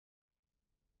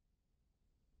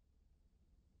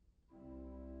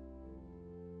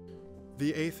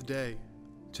The 8th day.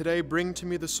 Today bring to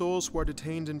me the souls who are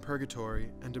detained in purgatory,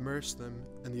 and immerse them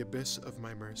in the abyss of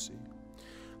my mercy.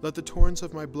 Let the torrents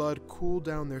of my blood cool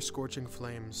down their scorching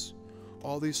flames.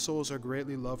 All these souls are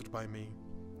greatly loved by me.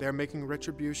 They are making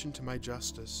retribution to my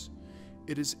justice.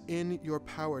 It is in your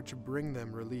power to bring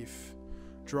them relief.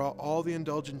 Draw all the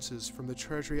indulgences from the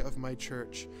treasury of my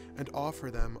church, and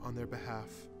offer them on their behalf.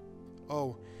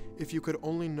 Oh, if you could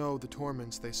only know the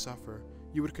torments they suffer,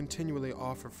 you would continually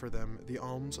offer for them the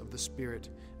alms of the Spirit,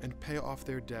 and pay off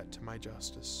their debt to my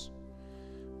justice.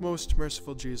 Most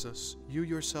merciful Jesus, you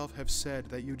yourself have said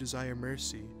that you desire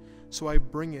mercy, so I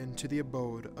bring into the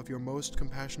abode of your most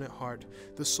compassionate heart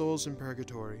the souls in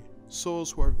purgatory,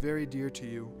 souls who are very dear to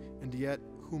you, and yet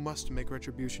who must make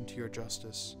retribution to your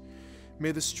justice.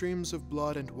 May the streams of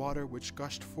blood and water which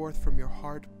gushed forth from your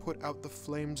heart put out the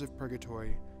flames of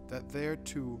purgatory, that there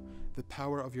too the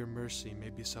power of your mercy may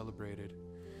be celebrated.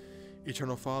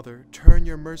 Eternal Father, turn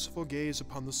your merciful gaze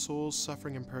upon the souls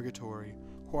suffering in purgatory,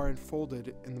 who are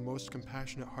enfolded in the most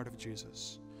compassionate heart of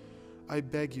Jesus. I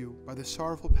beg you, by the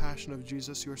sorrowful passion of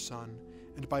Jesus your Son,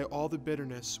 and by all the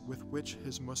bitterness with which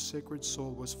his most sacred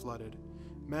soul was flooded,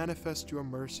 manifest your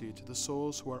mercy to the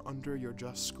souls who are under your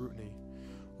just scrutiny.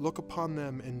 Look upon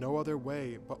them in no other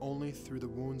way, but only through the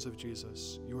wounds of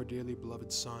Jesus, your dearly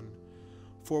beloved Son.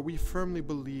 For we firmly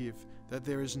believe that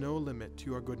there is no limit to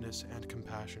your goodness and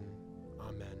compassion.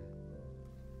 Amen.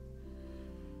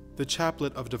 The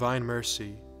Chaplet of Divine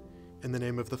Mercy. In the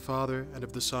name of the Father, and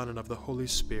of the Son, and of the Holy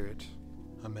Spirit.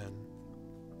 Amen.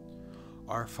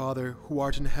 Our Father, who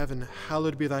art in heaven,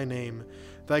 hallowed be thy name.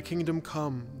 Thy kingdom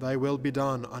come, thy will be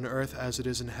done, on earth as it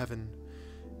is in heaven.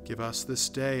 Give us this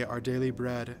day our daily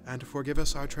bread, and forgive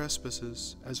us our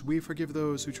trespasses, as we forgive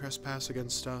those who trespass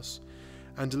against us.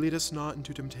 And lead us not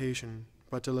into temptation,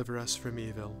 but deliver us from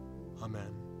evil.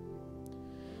 Amen.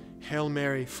 Hail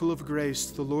Mary, full of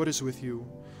grace, the Lord is with you.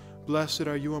 Blessed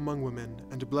are you among women,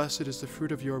 and blessed is the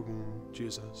fruit of your womb,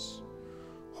 Jesus.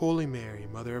 Holy Mary,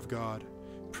 Mother of God,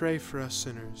 pray for us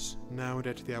sinners, now and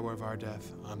at the hour of our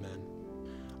death. Amen.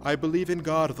 I believe in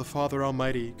God, the Father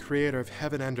Almighty, creator of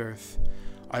heaven and earth.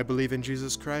 I believe in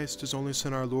Jesus Christ, his only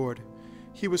Son, our Lord.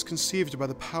 He was conceived by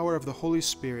the power of the Holy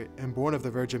Spirit and born of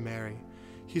the Virgin Mary.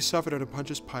 He suffered under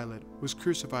Pontius Pilate, was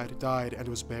crucified, died, and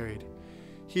was buried.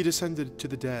 He descended to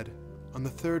the dead. On the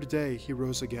third day he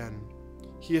rose again.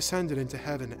 He ascended into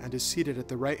heaven and is seated at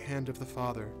the right hand of the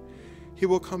Father. He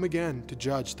will come again to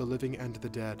judge the living and the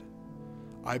dead.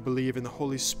 I believe in the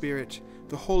Holy Spirit,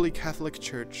 the Holy Catholic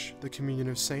Church, the communion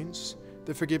of saints,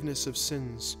 the forgiveness of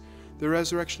sins, the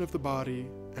resurrection of the body,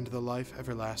 and the life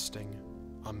everlasting.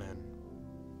 Amen.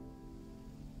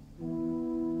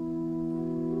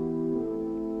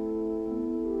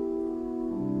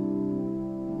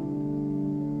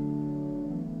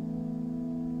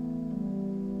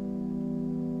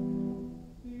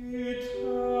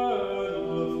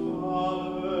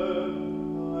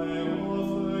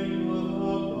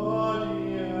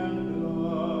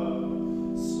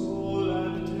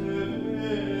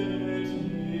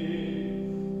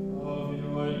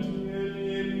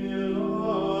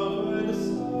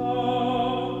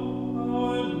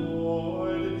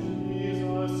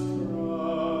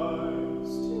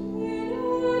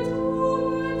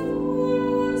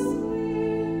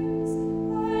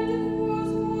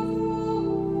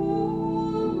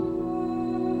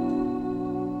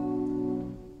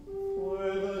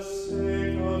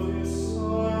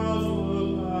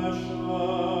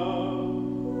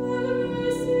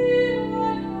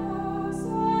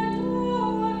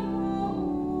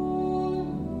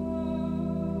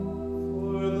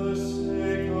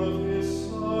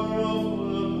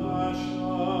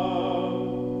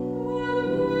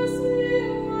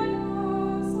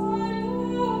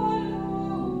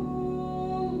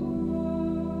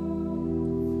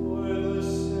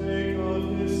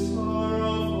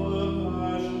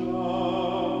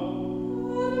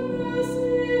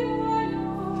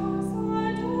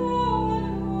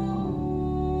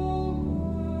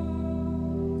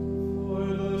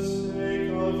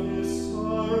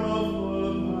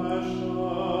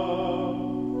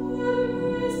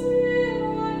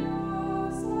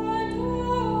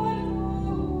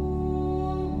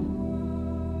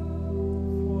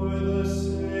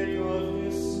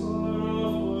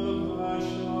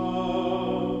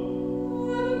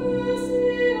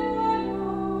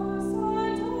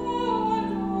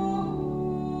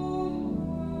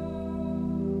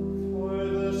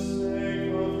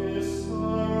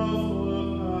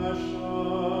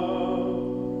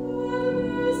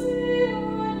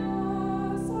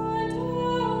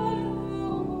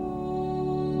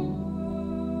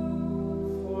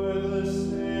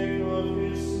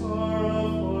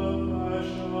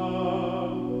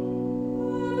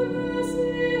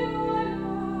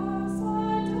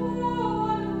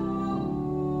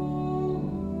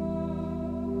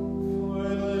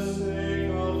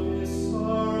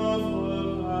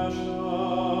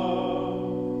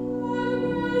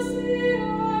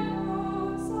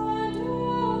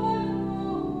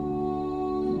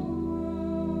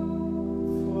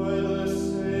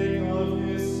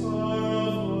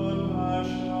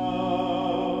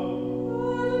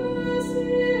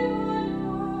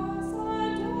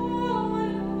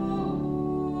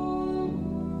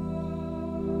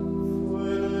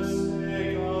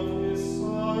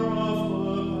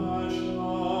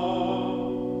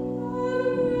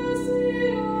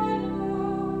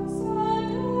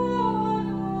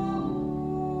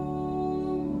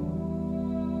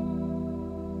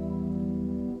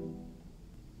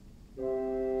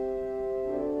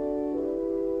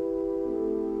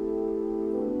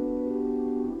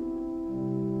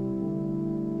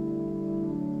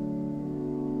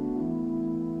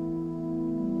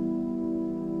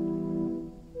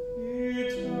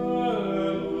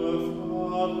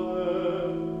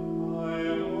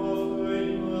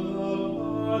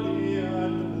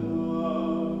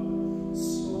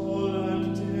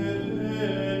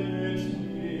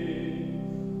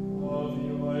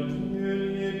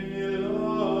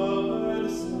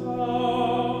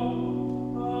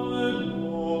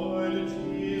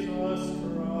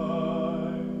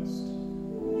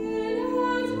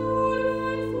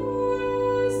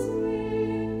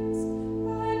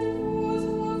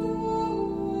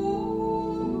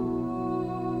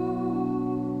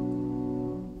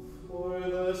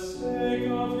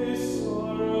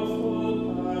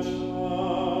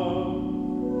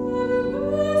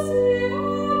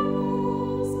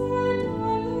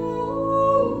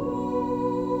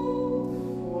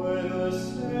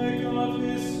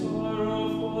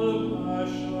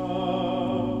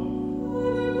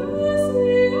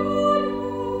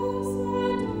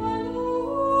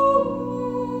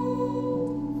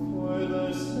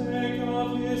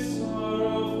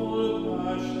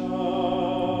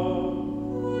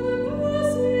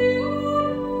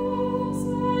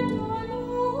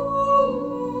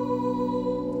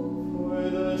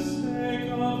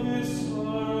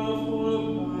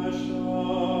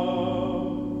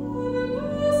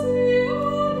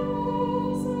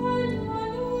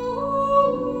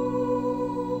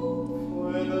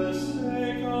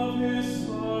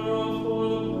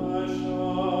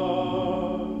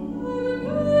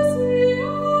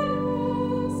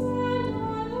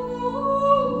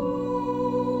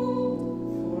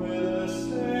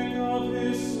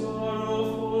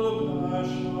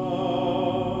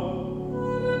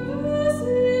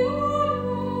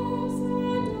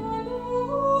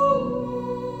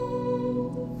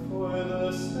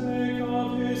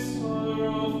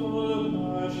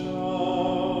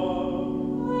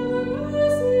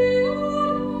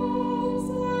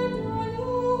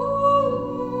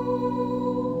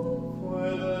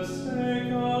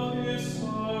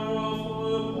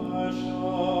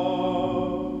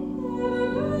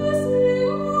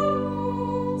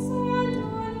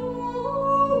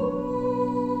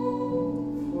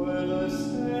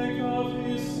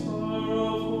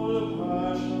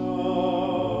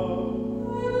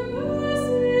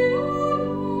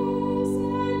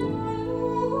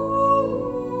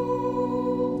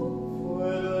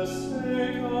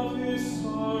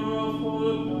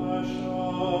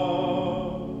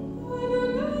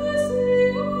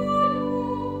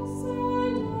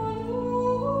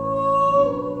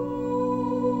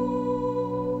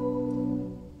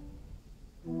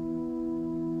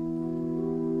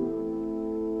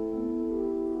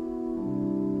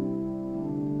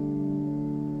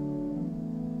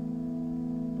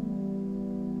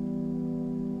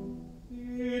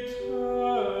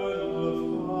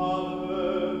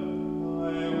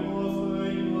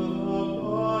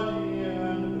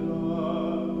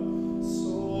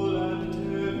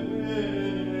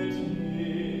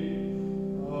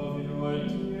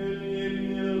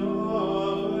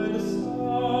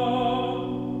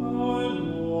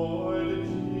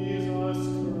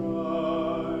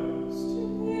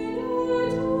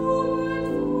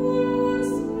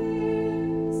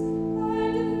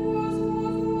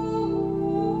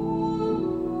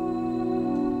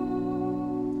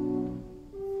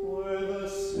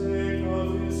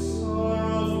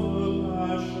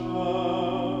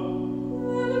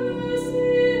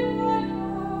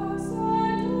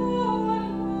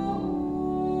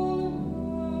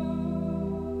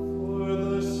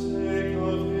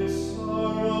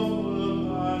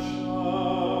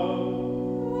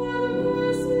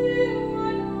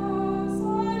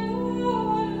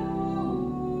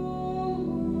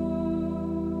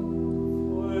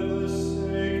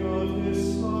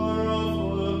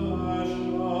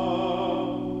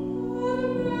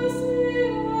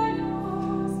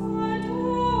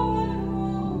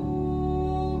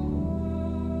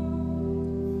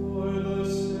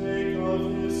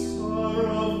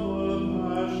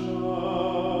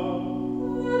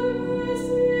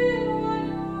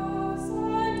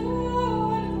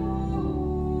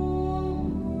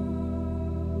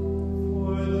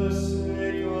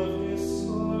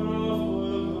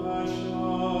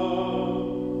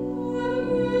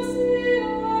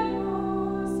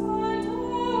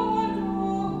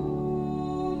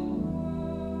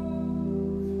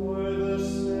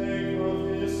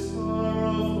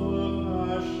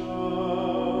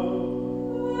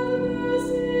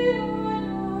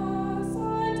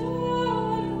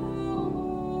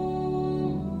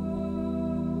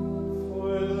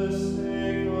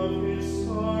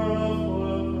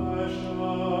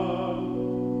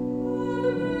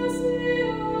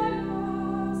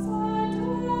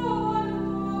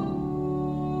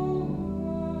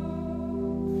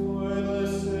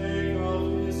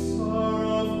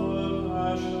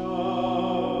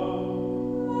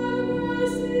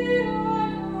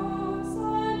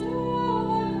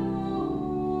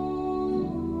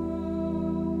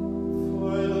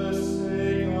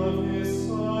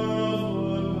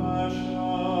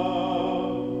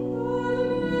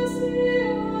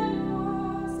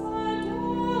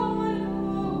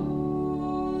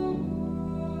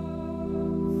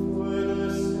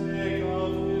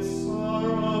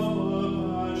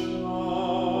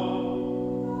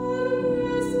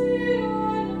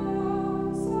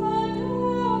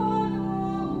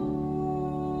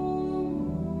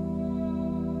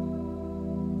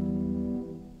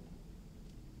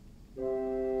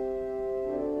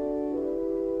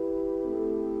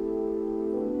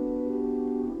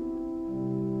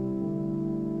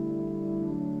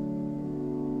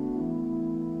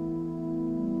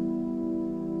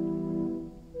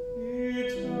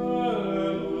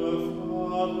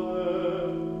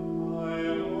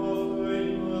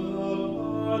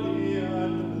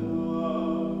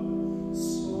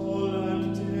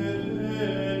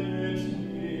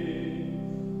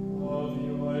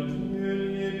 Mercy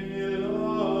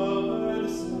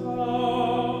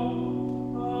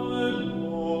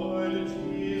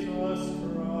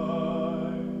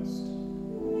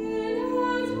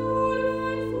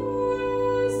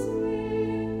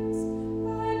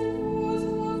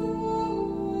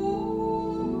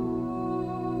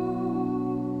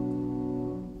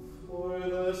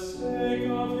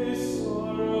on us,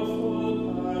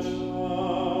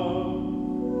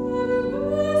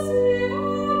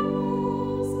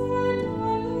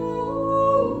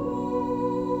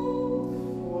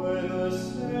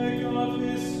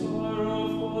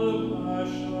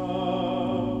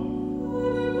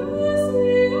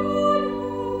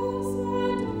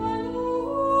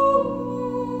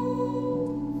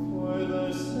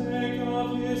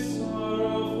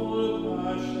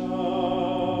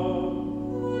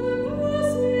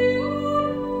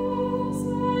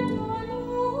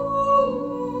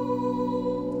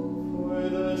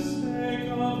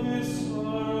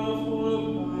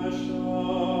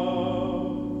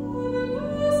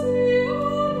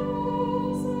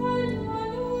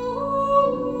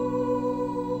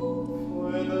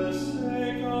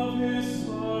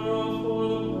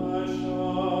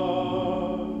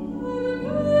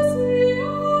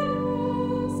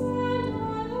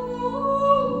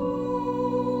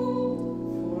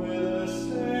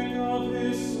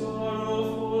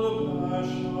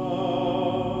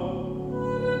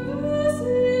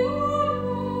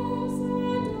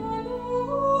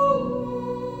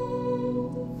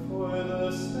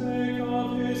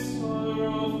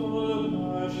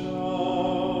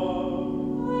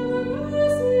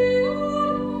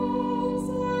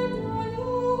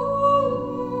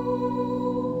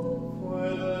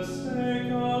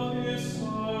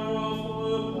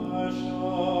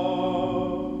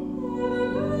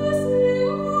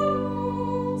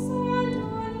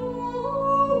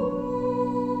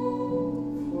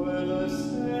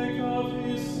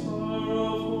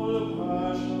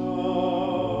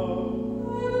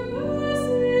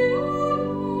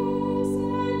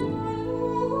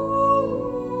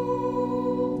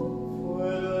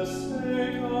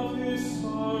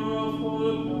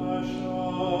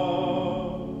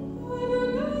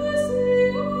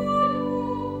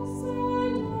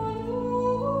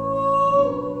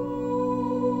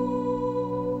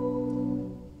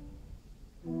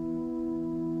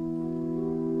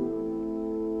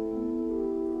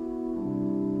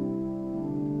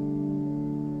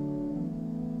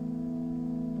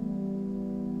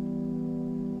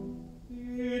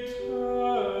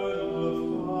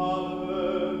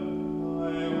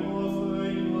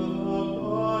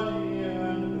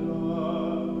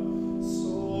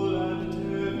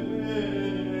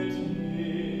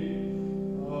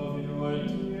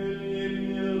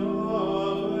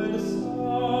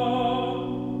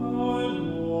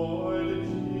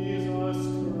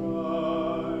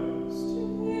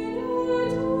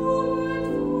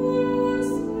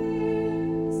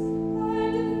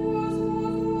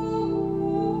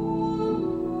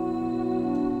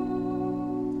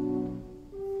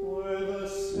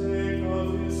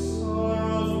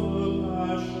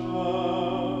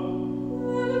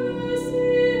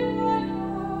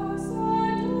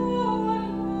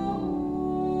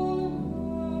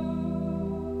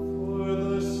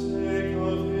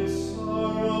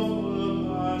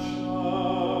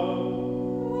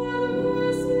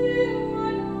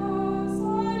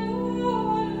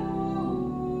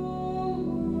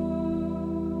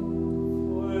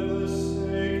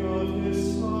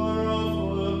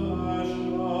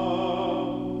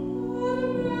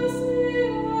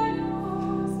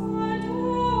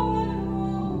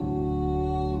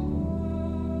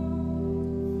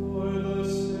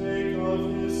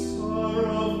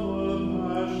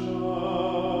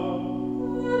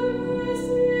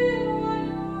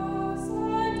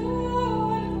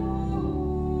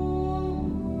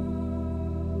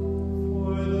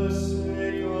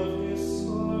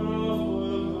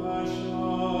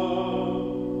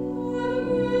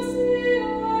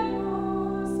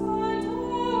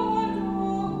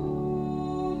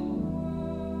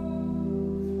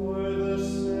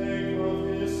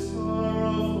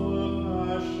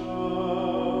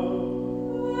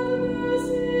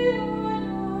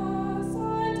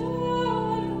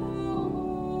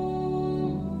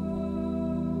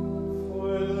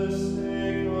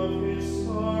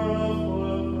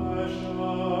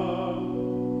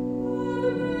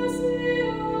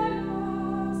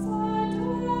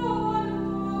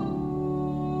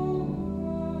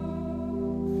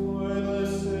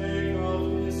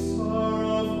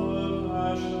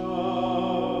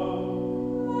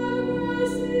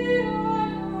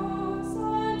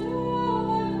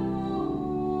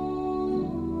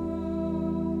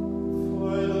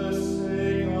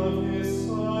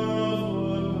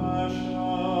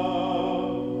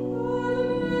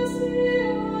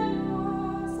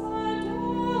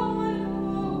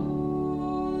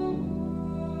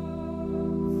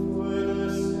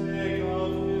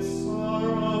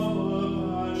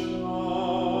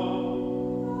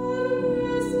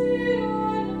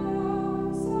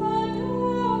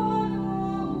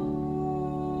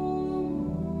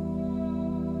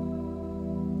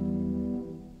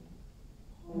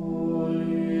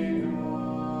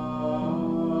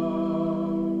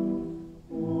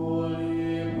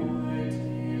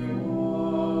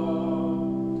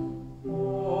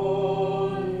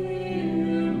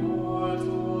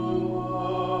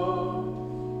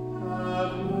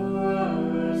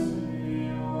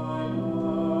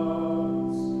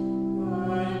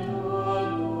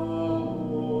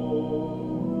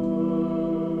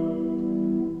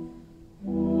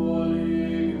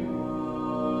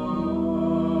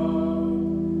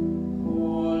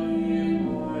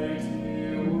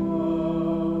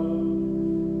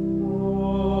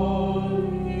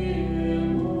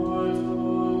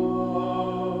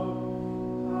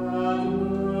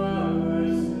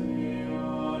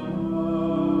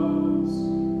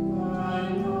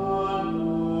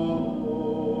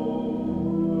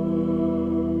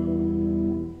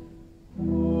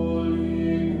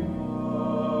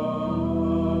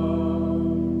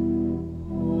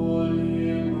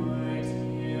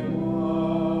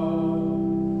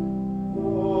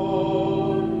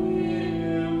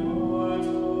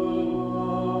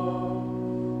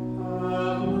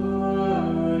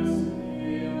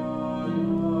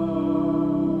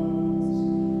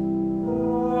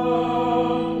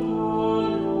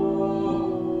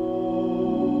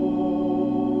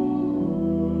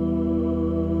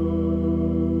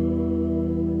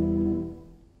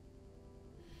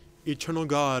 Eternal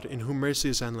God, in whom mercy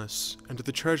is endless, and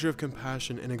the treasure of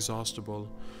compassion inexhaustible,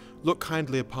 look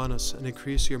kindly upon us and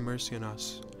increase your mercy in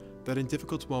us, that in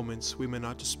difficult moments we may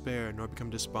not despair nor become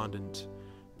despondent,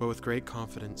 but with great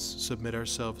confidence submit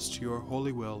ourselves to your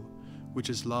holy will, which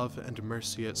is love and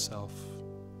mercy itself.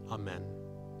 Amen.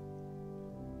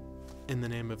 In the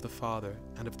name of the Father,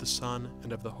 and of the Son,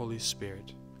 and of the Holy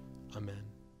Spirit. Amen.